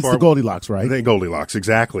evaporate too far. Hence the Goldilocks, right? The Goldilocks,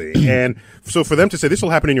 exactly. And so for them to say this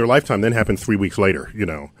will happen in your lifetime, then happen 3 weeks later, you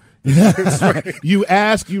know. You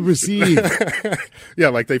ask, you receive. Yeah,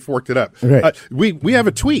 like they forked it up. Right. We have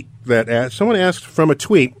a tweet that someone asked from a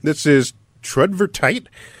tweet that says, Trudvertite,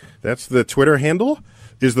 that's the Twitter handle,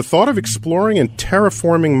 is the thought of exploring and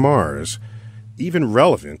terraforming Mars even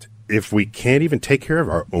relevant if we can't even take care of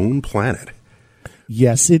our own planet?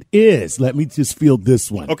 Yes, it is. Let me just field this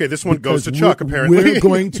one. Okay, this one goes to Chuck, apparently. We're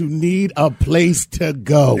going to need a place to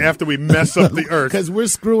go. After we mess up the Earth. Because we're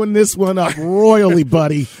screwing this one up royally,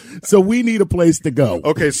 buddy. So we need a place to go.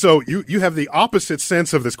 Okay, so you have the opposite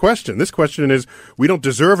sense of this question. This question is, we don't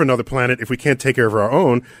deserve another planet if we can't take care of our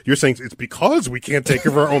own. You're saying it's because we can't take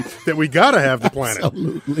care of our own that we got to have the planet.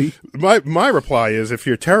 Absolutely. My reply is, if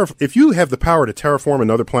you have the power to terraform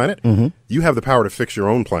another planet, you have the power to fix your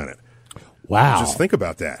own planet. Wow. Just think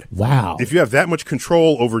about that. Wow. If you have that much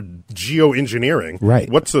control over geoengineering, right.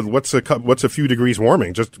 What's a few degrees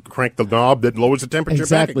warming? Just crank the knob that lowers the temperature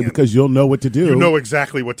exactly, back again. Because you'll know what to do. You know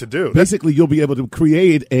exactly what to do. Basically, you'll be able to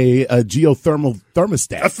create a geothermal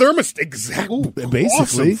thermostat. A thermostat, exactly. Basically.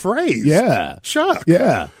 Awesome phrase. Yeah. Chuck.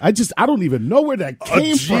 Yeah. I don't even know where that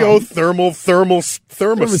came from. A geothermal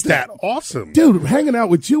thermostat. Awesome. Dude, hanging out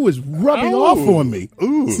with you is rubbing off on me.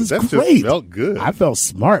 Ooh, this is that great. Just felt good. I felt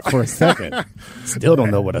smart for a second. Still don't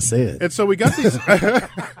know what I said. And so we got these.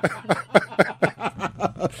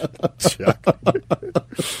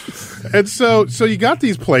 And so you got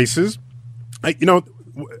these places.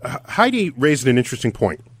 Heidi raised an interesting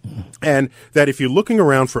point, and that if you're looking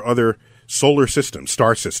around for other solar systems,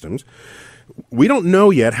 star systems, we don't know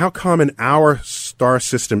yet how common our star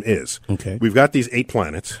system is. Okay. We've got these 8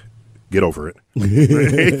 planets. Get over it.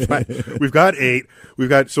 We've got 8. We've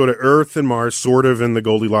got sort of Earth and Mars sort of in the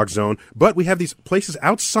Goldilocks zone, but we have these places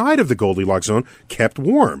outside of the Goldilocks zone kept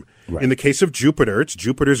warm. Right. In the case of Jupiter, it's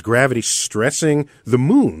Jupiter's gravity stressing the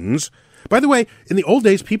moons. By the way, in the old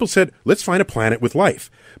days, people said, let's find a planet with life.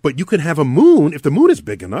 But you can have a moon. If the moon is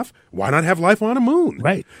big enough, why not have life on a moon?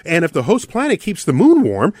 Right. And if the host planet keeps the moon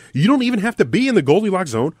warm, you don't even have to be in the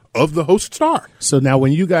Goldilocks zone of the host star. So now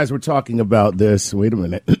when you guys were talking about this, wait a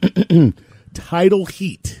minute. Tidal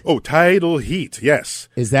heat. Oh, tidal heat, yes.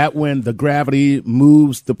 Is that when the gravity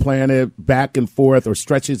moves the planet back and forth or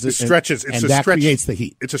stretches it? It stretches. And that creates the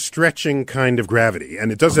heat. It's a stretching kind of gravity,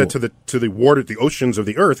 and it does that to the water, the oceans of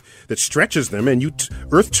the Earth, that stretches them, and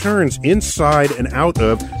Earth turns inside and out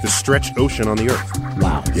of the stretched ocean on the Earth.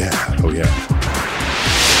 Wow. Yeah. Oh, yeah.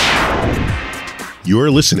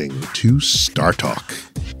 You're listening to Star Talk.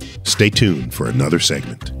 Stay tuned for another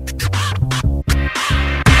segment.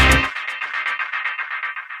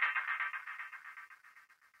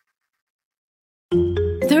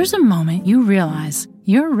 There's a moment you realize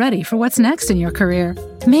you're ready for what's next in your career.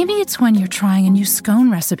 Maybe it's when you're trying a new scone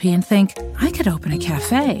recipe and think, I could open a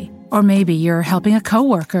cafe. Or maybe you're helping a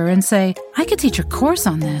coworker and say, I could teach a course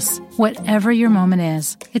on this. Whatever your moment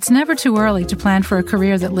is, it's never too early to plan for a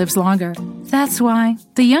career that lives longer. That's why,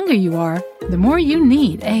 the younger you are, the more you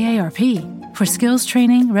need AARP. For skills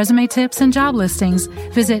training, resume tips, and job listings,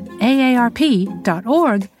 visit aarp.org/work.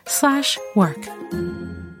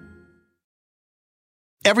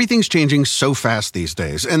 Everything's changing so fast these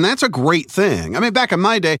days, and that's a great thing. I mean, back in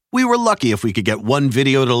my day, we were lucky if we could get one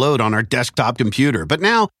video to load on our desktop computer. But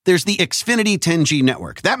now, there's the Xfinity 10G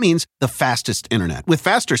network. That means the fastest internet, with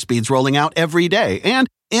faster speeds rolling out every day. And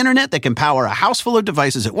internet that can power a house full of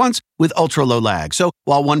devices at once with ultra-low lag. So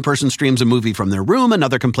while one person streams a movie from their room,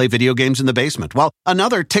 another can play video games in the basement, while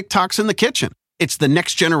another TikToks in the kitchen. It's the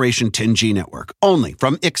next generation 10G network, only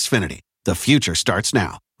from Xfinity. The future starts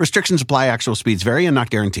now. Restrictions apply. Actual speeds vary and not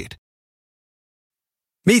guaranteed.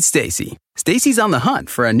 Meet Stacy. Stacy's on the hunt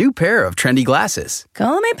for a new pair of trendy glasses.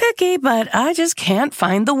 Call me picky, but I just can't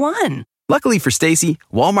find the one. Luckily for Stacy,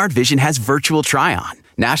 Walmart Vision has virtual try-on.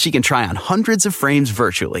 Now she can try on hundreds of frames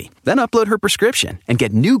virtually, then upload her prescription and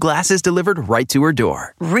get new glasses delivered right to her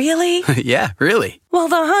door. Really? Yeah, really. Well,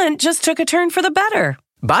 the hunt just took a turn for the better.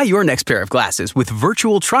 Buy your next pair of glasses with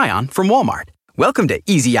virtual try-on from Walmart. Welcome to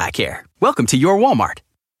Easy Eye Care. Welcome to your Walmart.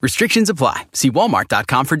 Restrictions apply. See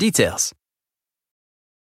walmart.com for details.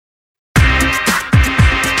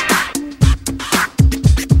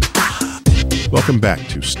 Welcome back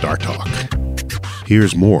to Star Talk.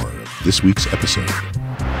 Here's more of this week's episode.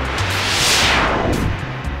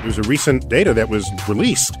 There's a recent data that was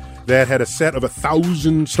released that had a set of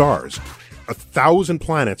 1,000 stars, 1,000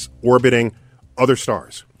 planets orbiting other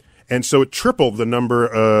stars. And so it tripled the number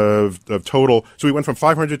of total. So we went from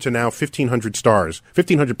 500 to now 1,500 stars,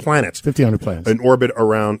 1,500 planets. 1,500 planets. In orbit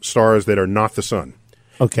around stars that are not the sun.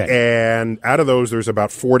 Okay. And out of those, there's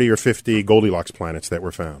about 40 or 50 Goldilocks planets that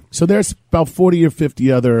were found. So there's about 40 or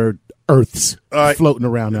 50 other Earths floating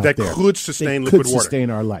around out that there. Could sustain that liquid could water. sustain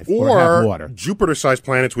our life. Or have water. Jupiter-sized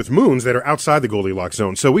planets with moons that are outside the Goldilocks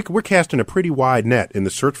zone. So we're casting a pretty wide net in the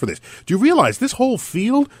search for this. Do you realize this whole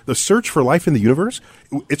field, the search for life in the universe,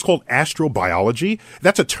 it's called astrobiology?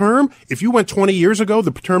 That's a term. If you went 20 years ago,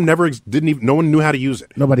 the term no one knew how to use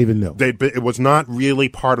it. Nobody even knew. It was not really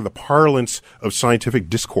part of the parlance of scientific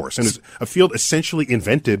discourse. And it's a field essentially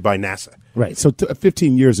invented by NASA. Right. So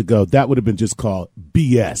 15 years ago, that would have been just called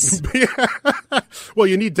BS. Well,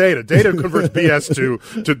 you need data. Data converts BS to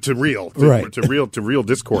real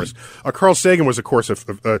discourse. Carl Sagan was, of course,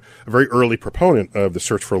 a very early proponent of the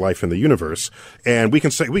search for life in the universe, and we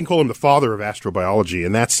can call him the father of astrobiology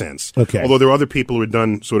in that sense. Okay. Although there are other people who had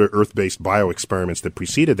done sort of Earth-based bio experiments that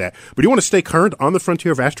preceded that. But you want to stay current on the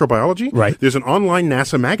frontier of astrobiology? Right. There's an online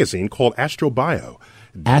NASA magazine called AstroBio.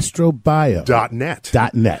 Astrobio.net.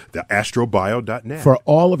 The astrobio.net. For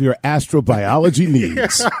all of your astrobiology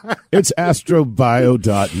needs. It's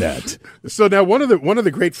astrobio.net. So now one of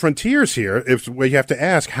the great frontiers here is where you have to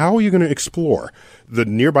ask, how are you going to explore the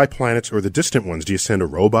nearby planets or the distant ones? Do you send a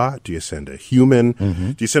robot? Do you send a human?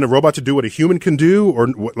 Mm-hmm. Do you send a robot to do what a human can do? Or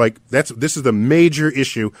this is the major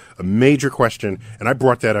issue, a major question. And I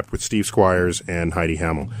brought that up with Steve Squires and Heidi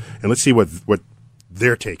Hamill. And let's see what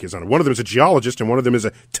their take is on it. One of them is a geologist and one of them is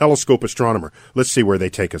a telescope astronomer. Let's see where they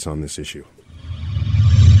take us on this issue.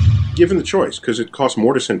 Given the choice, because it costs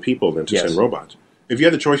more to send people than to send robots. If you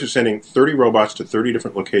had the choice of sending 30 robots to 30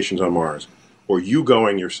 different locations on Mars, or you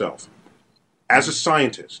going yourself, as a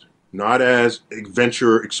scientist, not as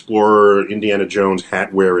adventurer, explorer, Indiana Jones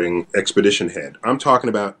hat-wearing expedition head. I'm talking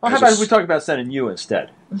about... Well, how about if we talk about sending you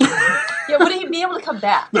instead? Yeah, would he be able to come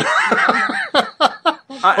back?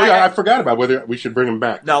 I forgot about whether we should bring him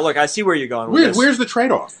back. No, look, I see where you're going with this. Where's the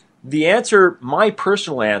trade-off? The answer, my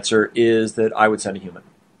personal answer, is that I would send a human.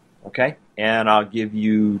 Okay? And I'll give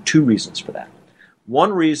you two reasons for that.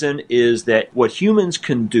 One reason is that what humans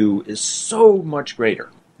can do is so much greater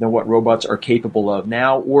than what robots are capable of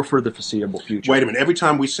now or for the foreseeable future. Wait a minute. Every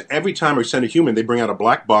time we send a human, they bring out a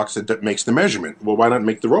black box that makes the measurement. Well, why not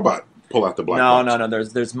make the robot pull out the black box? No.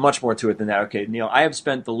 There's much more to it than that. Okay, Neil, I have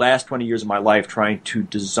spent the last 20 years of my life trying to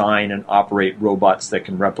design and operate robots that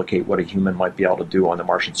can replicate what a human might be able to do on the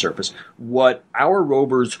Martian surface. What our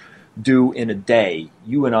rovers do in a day,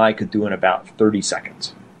 you and I could do in about 30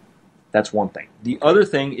 seconds. That's one thing. The other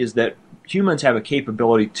thing is that humans have a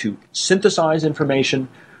capability to synthesize information,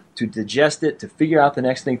 to digest it, to figure out the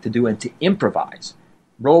next thing to do, and to improvise.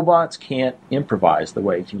 Robots can't improvise the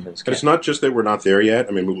way humans can. But it's not just that we're not there yet.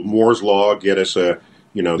 I mean, Moore's law get us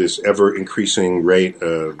this ever increasing rate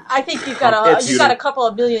of. I think you've got a couple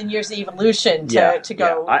of million years of evolution to go. To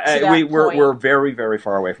that point. We're very, very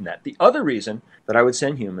far away from that. The other reason that I would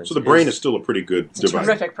send humans. So the brain is still a pretty good device.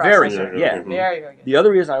 Terrific processor. Very good. Yeah. Very, very good. The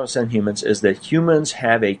other reason I would send humans is that humans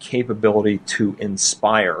have a capability to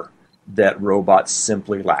inspire that robots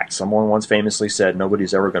simply lack. Someone once famously said,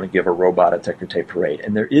 nobody's ever going to give a robot a ticker tape parade.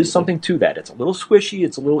 And there is something to that. It's a little squishy,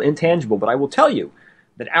 it's a little intangible, but I will tell you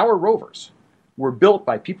that our rovers were built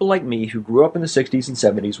by people like me who grew up in the 60s and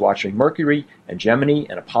 70s watching Mercury and Gemini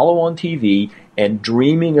and Apollo on TV and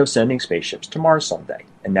dreaming of sending spaceships to Mars someday.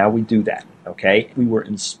 And now we do that, okay? We were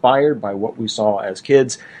inspired by what we saw as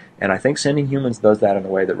kids, and I think sending humans does that in a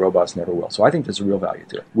way that robots never will. So I think there's a real value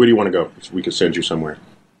to it. Where do you want to go? We could send you somewhere.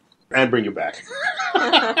 And bring you back.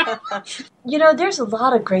 There's a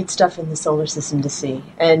lot of great stuff in the solar system to see.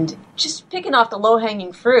 And just picking off the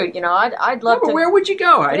low-hanging fruit, I'd love to... Where would you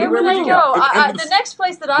go, Heidi? Where would you go? The next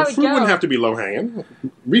place that I would go... The fruit wouldn't have to be low-hanging.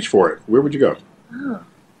 Reach for it. Where would you go? Oh.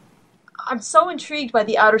 I'm so intrigued by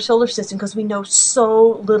the outer solar system because we know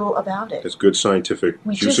so little about it. There's good scientific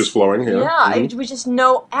juices flowing here. Yeah, we just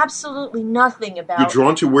know absolutely nothing about it. You're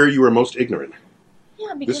drawn to where you are most ignorant.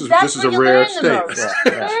 Yeah, because this is a rare state.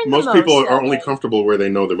 Most people are only comfortable where they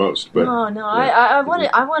know the most. But I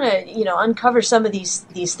want to uncover some of these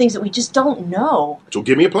things that we just don't know. So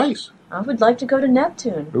give me a place. I would like to go to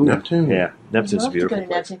Neptune. Ooh. Neptune, yeah, Neptune's a beautiful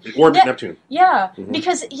place. Orbit Neptune. Yeah,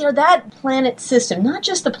 because that planet system, not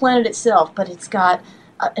just the planet itself, but it's got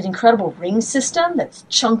an incredible ring system that's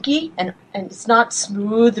chunky and it's not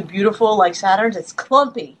smooth and beautiful like Saturn's. It's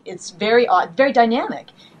clumpy. It's very odd, very dynamic.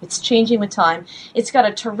 It's changing with time. It's got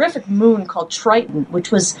a terrific moon called Triton,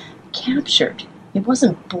 which was captured. It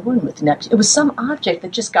wasn't born with Neptune. It was some object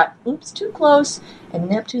that just got, too close, and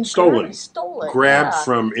Neptune stole it. Grabbed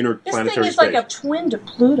from interplanetary space. This thing is space. like a twin to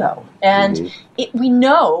Pluto. And we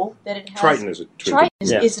know that it has... Triton is a twin.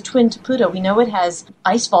 Triton is a twin to Pluto. We know it has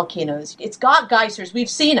ice volcanoes. It's got geysers. We've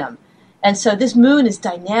seen them. And so this moon is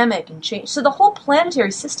dynamic and changed. So the whole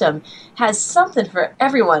planetary system has something for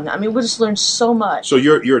everyone. I mean, we'll just learn so much. So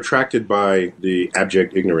you're attracted by the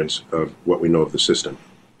abject ignorance of what we know of the system.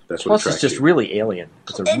 That's what Plus, it's just really alien.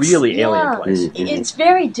 It's a really alien place. It's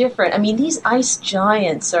very different. I mean, these ice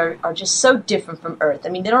giants are just so different from Earth. I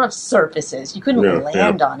mean, they don't have surfaces. You couldn't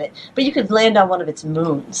land on it, but you could land on one of its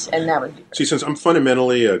moons, and that would be great. See, since I'm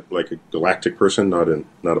fundamentally a galactic person, not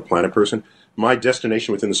a planet person, my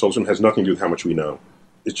destination within the solar system has nothing to do with how much we know.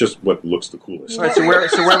 It's just what looks the coolest. Right, so where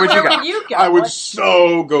would you go? I would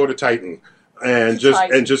go to Titan and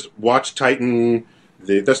just watch Titan.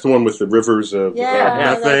 That's the one with the rivers of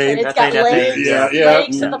methane. It's got lakes,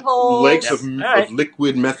 lakes at the poles. Lakes of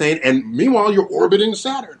liquid methane. And meanwhile, you're orbiting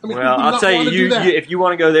Saturn. I mean, I'll tell you, if you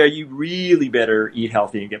want to go there, you really better eat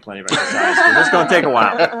healthy and get plenty of exercise. It's going to take a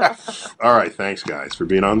while. All right, thanks, guys, for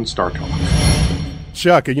being on Star Talk.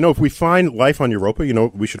 Chuck, if we find life on Europa,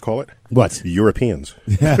 what we should call it? What? Europeans.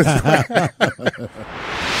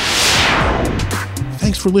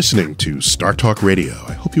 Thanks for listening to Star Talk Radio.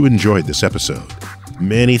 I hope you enjoyed this episode.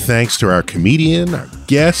 Many thanks to our comedian, our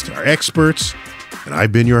guest, our experts, and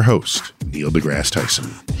I've been your host, Neil deGrasse Tyson.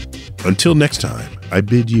 Until next time, I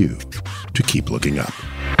bid you to keep looking up.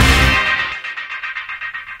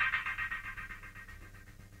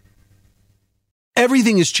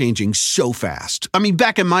 Everything is changing so fast. I mean,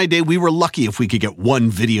 back in my day, we were lucky if we could get one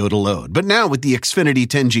video to load. But now with the Xfinity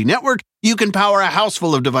 10G network, you can power a house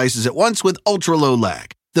full of devices at once with ultra-low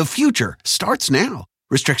lag. The future starts now.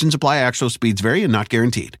 Restrictions apply. Actual speeds vary and not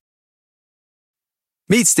guaranteed.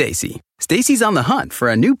 Meet Stacy. Stacy's on the hunt for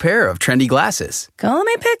a new pair of trendy glasses. Call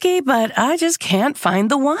me picky, but I just can't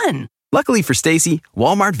find the one. Luckily for Stacy,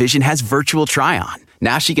 Walmart Vision has virtual try-on.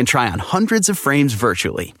 Now she can try on hundreds of frames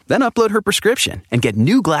virtually, then upload her prescription and get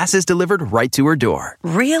new glasses delivered right to her door.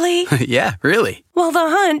 Really? Yeah, really. Well, the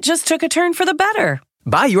hunt just took a turn for the better.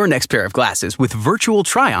 Buy your next pair of glasses with virtual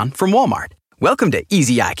try-on from Walmart. Welcome to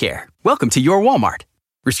Easy Eye Care. Welcome to your Walmart.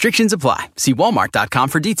 Restrictions apply. See walmart.com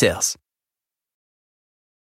for details.